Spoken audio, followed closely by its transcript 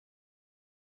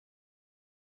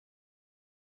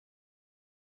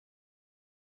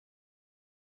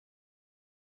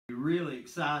really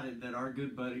excited that our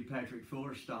good buddy Patrick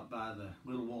Fuller stopped by the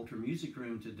Little Walter Music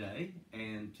Room today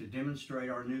and to demonstrate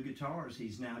our new guitars.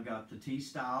 He's now got the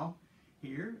T-Style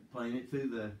here, playing it through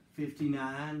the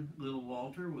 59 Little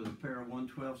Walter with a pair of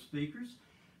 112 speakers.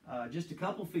 Just a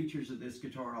couple features of this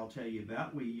guitar I'll tell you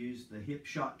about. We use the hip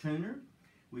shot tuner.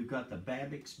 We've got the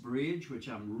Babix bridge, which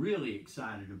I'm really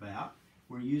excited about.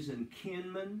 We're using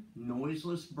Kenman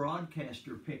noiseless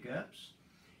broadcaster pickups.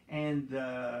 And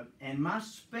my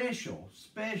special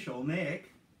neck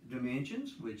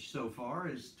dimensions, which so far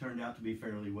has turned out to be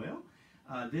fairly well.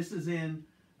 This is in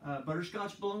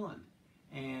butterscotch blonde.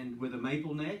 And with a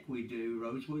maple neck, we do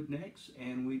rosewood necks,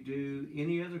 and we do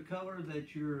any other color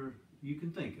that you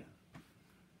can think of.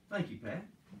 Thank you, Pat.